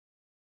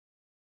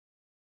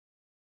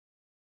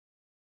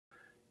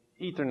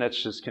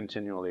Ethernet's just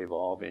continually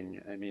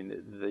evolving. I mean,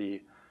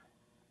 the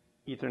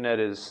Ethernet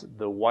is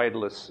the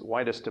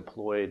widest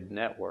deployed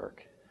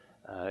network.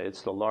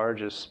 It's the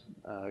largest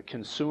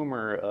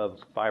consumer of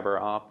fiber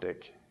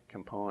optic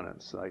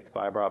components. Like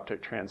fiber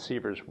optic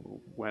transceivers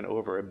went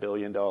over $1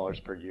 billion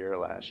per year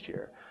last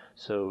year.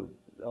 So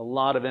a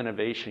lot of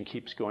innovation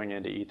keeps going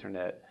into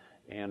Ethernet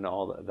and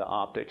all the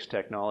optics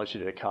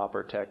technology, the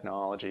copper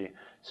technology.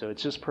 So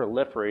it's just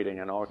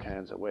proliferating in all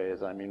kinds of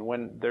ways. I mean,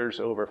 when there's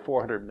over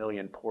 400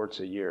 million ports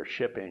a year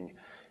shipping,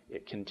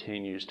 it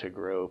continues to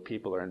grow.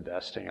 People are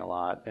investing a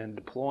lot and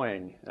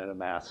deploying at a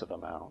massive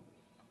amount.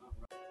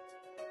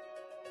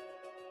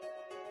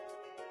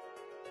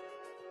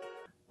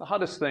 The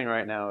hottest thing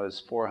right now is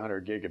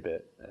 400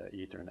 gigabit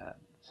Ethernet.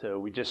 So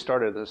we just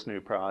started this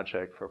new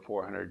project for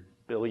 400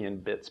 billion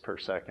bits per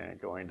second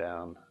going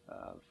down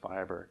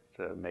fiber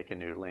to make a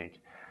new link.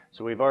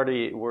 So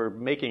we're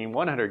making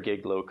 100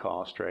 gig low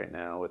cost right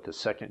now with the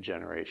second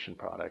generation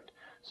product.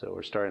 So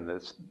we're starting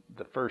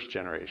the first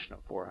generation of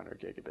 400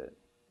 gigabit.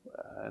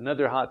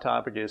 Another hot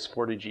topic is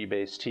 40G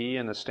base T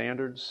in the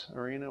standards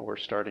arena. We're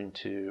starting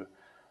to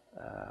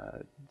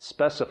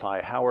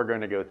specify how we're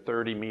going to go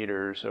 30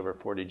 meters over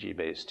 40G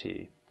base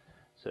T.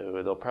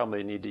 So they'll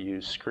probably need to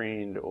use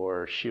screened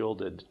or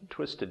shielded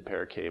twisted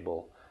pair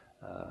cable.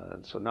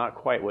 So not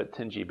quite what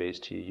 10G base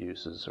T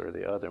uses or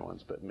the other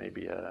ones, but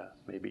maybe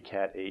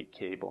Cat 8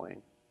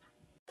 cabling.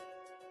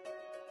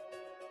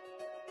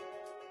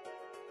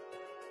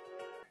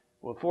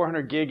 Well,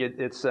 400 gig,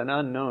 it's an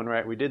unknown,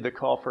 right? We did the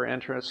call for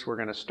interest. We're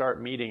going to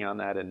start meeting on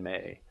that in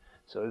May.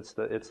 So it's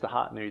the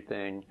hot new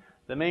thing.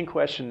 The main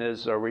question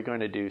is, are we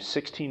going to do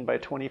 16 by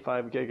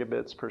 25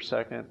 gigabits per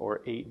second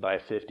or 8 by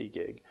 50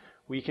 gig?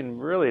 We can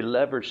really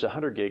leverage the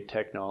 100 gig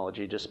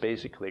technology, just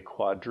basically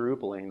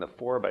quadrupling the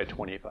 4 by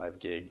 25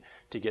 gig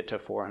to get to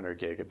 400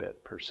 gigabit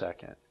per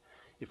second.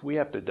 If we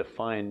have to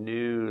define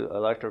new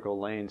electrical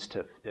lanes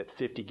at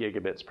 50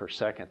 gigabits per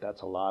second,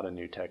 that's a lot of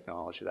new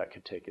technology. That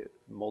could take it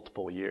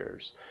multiple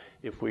years.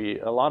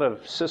 A lot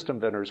of system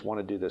vendors want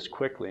to do this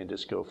quickly and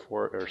just go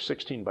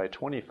 16 by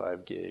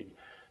 25 gig,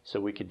 so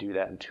we could do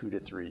that in 2 to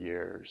 3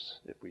 years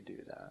if we do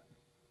that.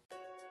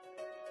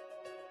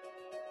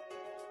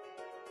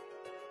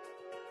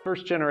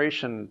 First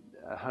generation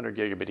 100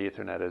 gigabit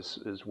Ethernet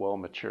is well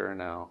mature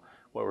now.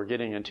 What we're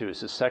getting into is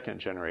the second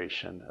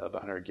generation of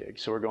 100 gig.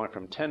 So we're going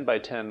from 10 by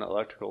 10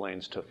 electrical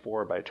lanes to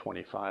 4 by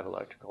 25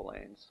 electrical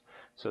lanes.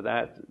 So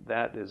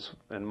that is,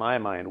 in my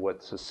mind,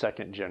 what's the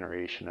second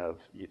generation of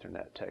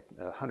Ethernet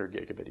 100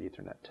 gigabit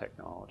Ethernet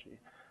technology.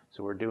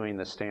 So we're doing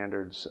the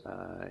standards,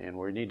 and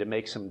we need to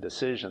make some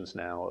decisions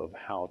now of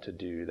how to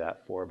do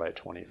that 4 by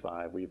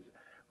 25.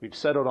 We've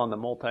settled on the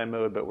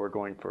multi-mode, but we're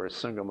going for a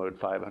single mode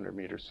 500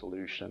 meter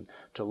solution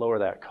to lower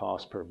that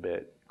cost per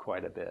bit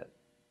quite a bit.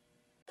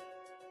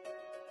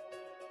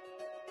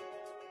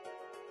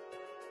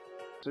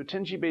 So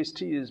 10G base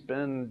T has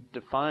been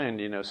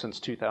defined, since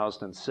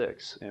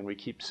 2006, and we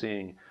keep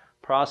seeing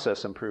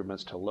process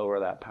improvements to lower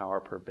that power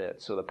per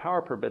bit. So the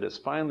power per bit is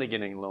finally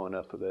getting low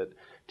enough that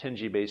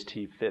 10G base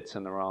T fits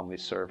in the Romley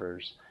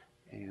servers,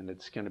 and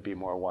it's going to be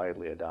more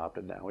widely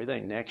adopted now. We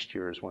think next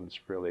year is when it's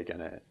really going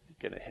to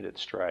hit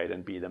its stride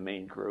and be the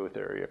main growth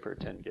area for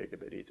 10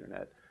 gigabit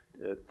Ethernet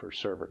for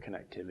server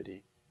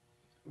connectivity.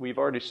 We've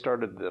already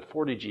started the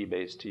 40G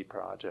base T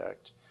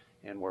project,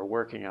 and we're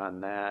working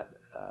on that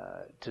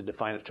to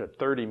define it to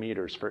 30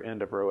 meters for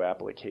end-of-row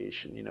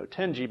application.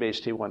 10G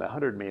base T went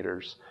 100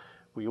 meters.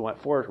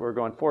 We're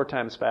going 4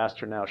 times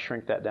faster now,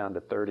 shrink that down to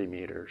 30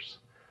 meters.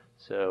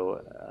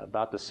 So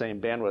about the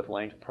same bandwidth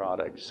length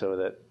product, so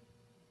that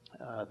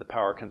the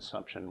power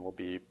consumption will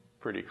be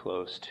pretty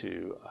close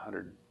to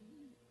 100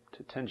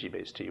 to 10G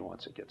base T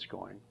once it gets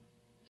going.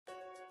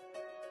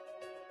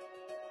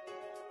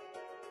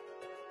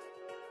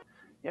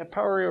 Yeah,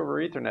 power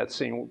over Ethernet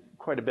seeing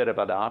quite a bit of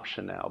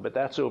adoption now, but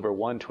that's over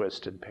one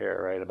twisted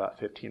pair, right? About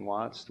 15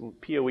 watts.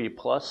 PoE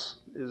Plus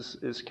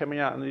is coming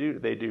out,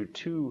 and they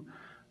do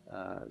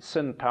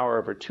send power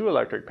over 2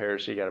 electric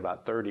pairs, so you get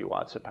about 30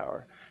 watts of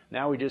power.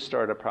 Now we just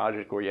started a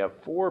project where you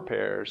have 4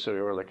 pairs, so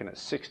we're looking at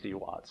 60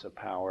 watts of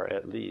power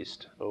at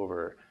least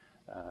over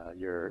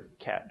your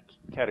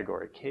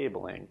category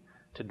cabling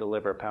to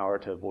deliver power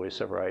to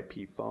voice over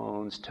IP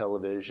phones,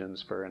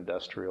 televisions for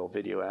industrial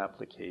video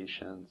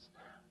applications,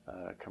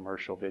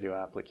 commercial video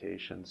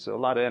applications. So a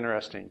lot of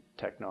interesting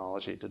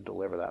technology to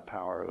deliver that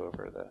power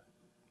over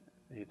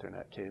the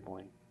Ethernet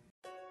cabling.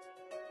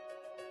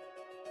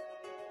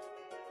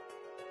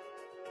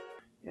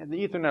 Yeah,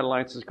 the Ethernet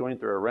Alliance is going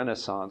through a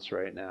renaissance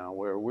right now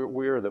where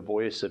we're the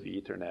voice of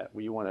Ethernet.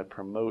 We want to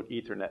promote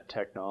Ethernet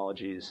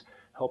technologies,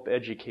 help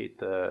educate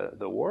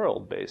the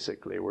world,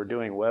 basically. We're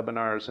doing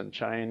webinars in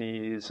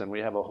Chinese, and we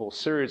have a whole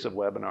series of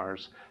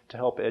webinars to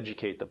help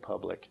educate the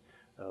public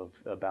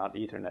about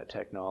Ethernet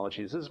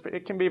technologies.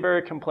 It can be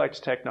very complex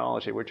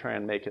technology. We're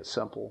trying to make it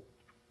simple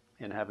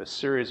and have a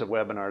series of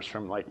webinars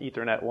from like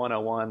Ethernet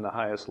 101, the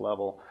highest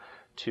level,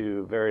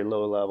 to very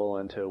low level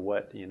into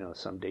what,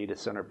 some data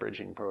center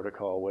bridging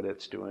protocol, what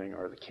it's doing,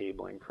 or the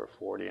cabling for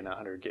 40 and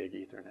 100 gig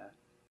Ethernet.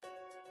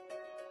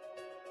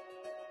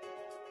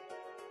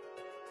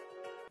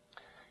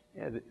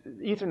 Yeah,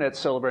 Ethernet's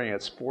celebrating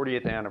its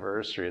 40th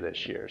anniversary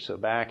this year. So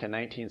back in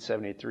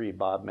 1973,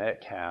 Bob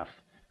Metcalfe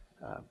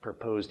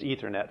proposed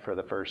Ethernet for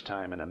the first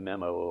time in a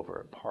memo over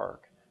at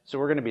Park. So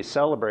we're going to be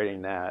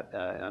celebrating that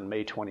on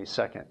May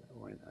 22nd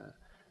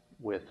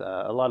with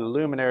a lot of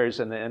luminaries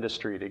in the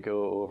industry to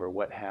go over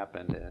what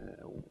happened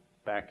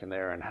back in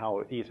there and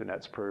how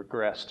Ethernet's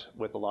progressed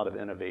with a lot of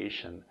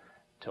innovation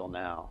till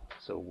now.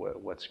 So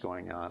what's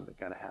going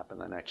to happen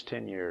the next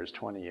 10 years,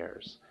 20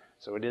 years.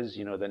 So it is,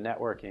 the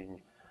networking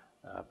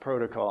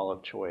protocol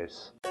of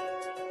choice.